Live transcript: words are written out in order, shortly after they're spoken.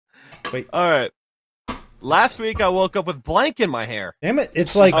Wait. All right. Last week I woke up with blank in my hair. Damn it!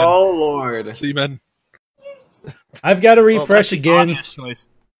 It's like Oh Lord. Seaman. I've got to refresh again. Choice.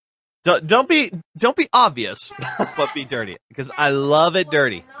 Don't be obvious, but be dirty because I love it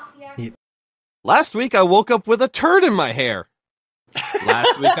dirty. Yep. Last week I woke up with a turd in my hair.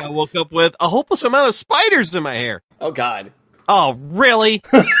 Last week I woke up with a hopeless amount of spiders in my hair. Oh God. Oh, really?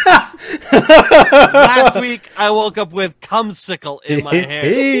 Last week I woke up with cumsicle in my hair.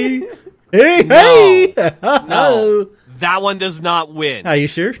 Hey, hey! No, that one does not win. Are you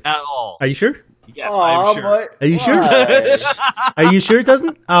sure? At all. Are you sure? Yes, I'm sure. But Are you sure? why? Are you sure it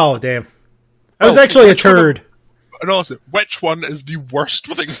doesn't? Oh, damn. That was actually a turd. No, listen, which one is the worst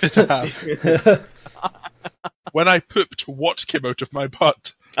thing to have? When I pooped, what came out of my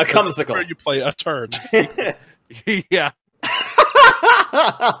butt? A cumsicle. Where you play a turd. Yeah.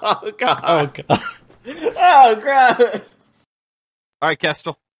 Oh God. Oh, God. Oh God. All right,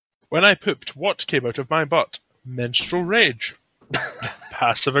 Kestrel. When I pooped, what came out of my butt? Menstrual rage.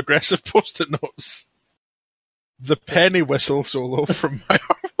 Passive-aggressive post-it notes. The penny whistle solo from my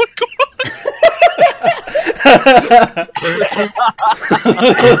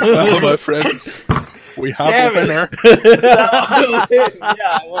Hello, my friends. We have Damn a winner.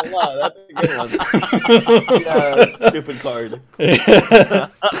 Yeah, well, wow, that's a good one. Yeah, stupid card.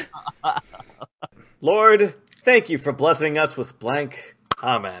 Lord, thank you for blessing us with blank.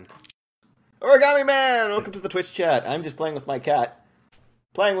 Amen. Origami Man, welcome to the Twitch chat. I'm just playing with my cat.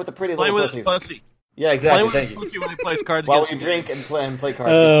 Playing with a pretty Playing little with his pussy. pussy. Yeah, Playing exactly. with Thank his you. pussy when he plays cards While against we me. drink and play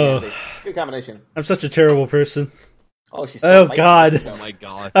cards. Oh. It's handy. Good combination. I'm such a terrible person. Oh, she's. Oh, spicy. God. Oh my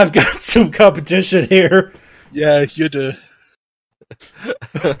god. I've got some competition here. Yeah, you do.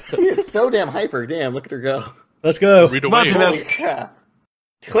 She is so damn hyper. Damn, look at her go. Let's go. Read Come on, away. Jimmy. Holy crap.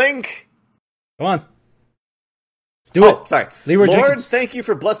 Clink. Come on. Let's do Oh, it. sorry. Leroy Lord, Jenkins. thank you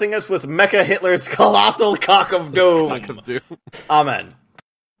for blessing us with Mecha Hitler's colossal cock of doom. Amen.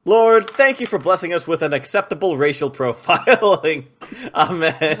 Lord, thank you for blessing us with an acceptable racial profiling.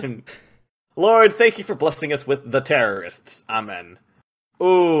 Amen. Lord, thank you for blessing us with the terrorists. Amen.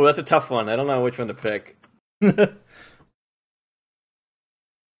 Ooh, that's a tough one. I don't know which one to pick. I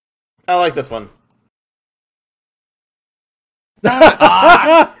like this one.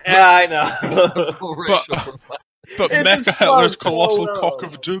 Yeah, I know. But It just Mecha Hitler's sounds so colossal well. cock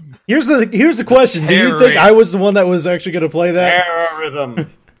of doom. Here's the question. Do you think I was the one that was actually going to play that?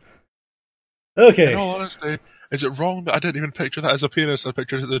 Terrorism. Okay. In all honesty, is it wrong that I didn't even picture that as a penis? I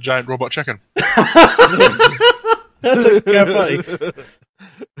pictured it as a giant robot chicken. That's kind of funny.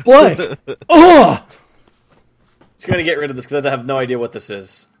 Blank. Oh! Just gonna get rid of this because I have no idea what this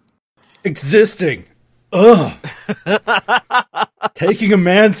is. Existing. Ugh. Taking a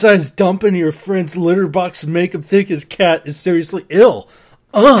man-sized dump into your friend's litter box to make him think his cat is seriously ill.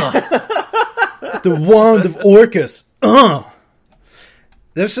 Ugh. The wand of Orcus. Ugh.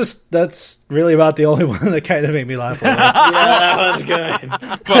 That's really about the only one that kind of made me laugh. Yeah, that was good.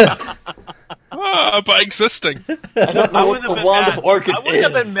 But existing. I don't know what the wand of Orcus is. I would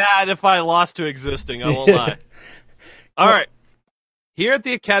have been mad if I lost to existing, I won't lie. Alright. Here at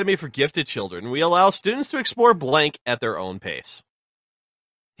the Academy for Gifted Children, we allow students to explore blank at their own pace.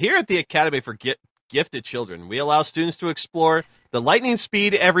 Here at the Academy for Gifted Children, we allow students to explore the lightning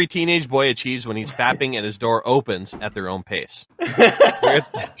speed every teenage boy achieves when he's fapping and his door opens at their own pace.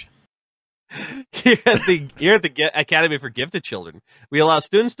 Here at the Academy for Gifted Children, we allow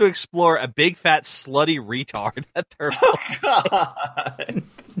students to explore a big fat slutty retard at their own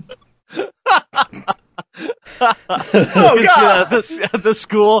Oh God! The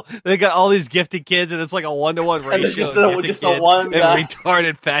school, they got all these gifted kids, and it's like a 1-to-1 ratio. And it's just the one guy. and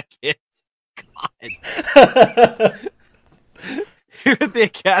retarded fat kids. God. Here at the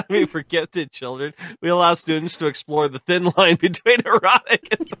Academy for Gifted Children, we allow students to explore the thin line between erotic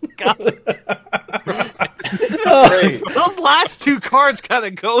and psychotic. Great. Those last two cards gotta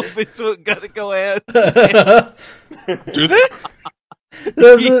go ahead. Do they?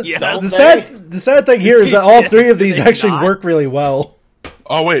 The sad thing here is that all three of these actually work really well.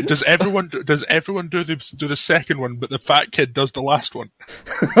 Oh wait, does everyone do the second one, but the fat kid does the last one?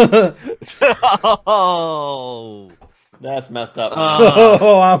 Oh, That's messed up.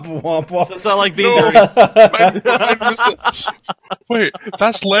 Womp, womp, womp. it's not like being No. dirty. Mine was wait,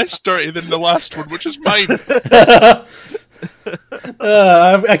 that's less dirty than the last one, which is mine.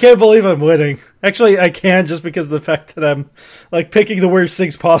 I can't believe I'm winning. Actually, I can just because of the fact that I'm like picking the worst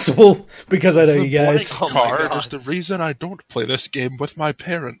things possible because I know you guys. Oh my Card God. is the reason I don't play this game with my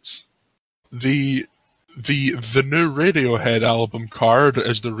parents. The new Radiohead album card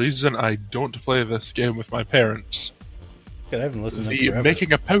is the reason I don't play this game with my parents. God, I haven't listened to The them forever.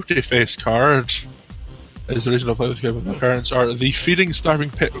 making a pouty face card is the reason I play with people. My parents are the feeding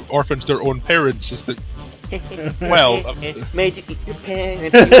starving orphans their own parents. Is the well, made you eat your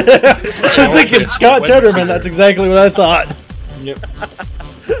parents. I was thinking Scott Tedderman. That's exactly what I thought. Yep.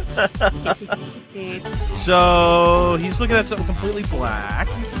 So he's looking at something completely black.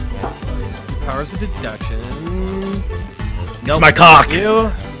 Powers of deduction. It's my cock.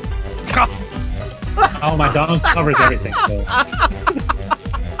 You. Oh, my dog covers everything. So.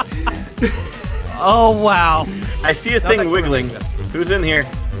 Oh wow! I see a thing wiggling. Who's in here?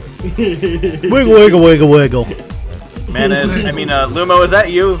 Wiggle, wiggle, wiggle, wiggle. Man, Lumo, is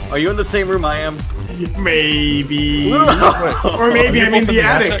that you? Are you in the same room I am? Maybe. Or maybe I'm in the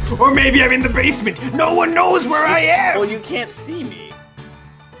attic. Or maybe I'm in the basement. No one knows where I am. Well, you can't see me.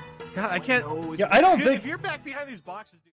 God, I can't. Yeah, I don't think. If you're back behind these boxes.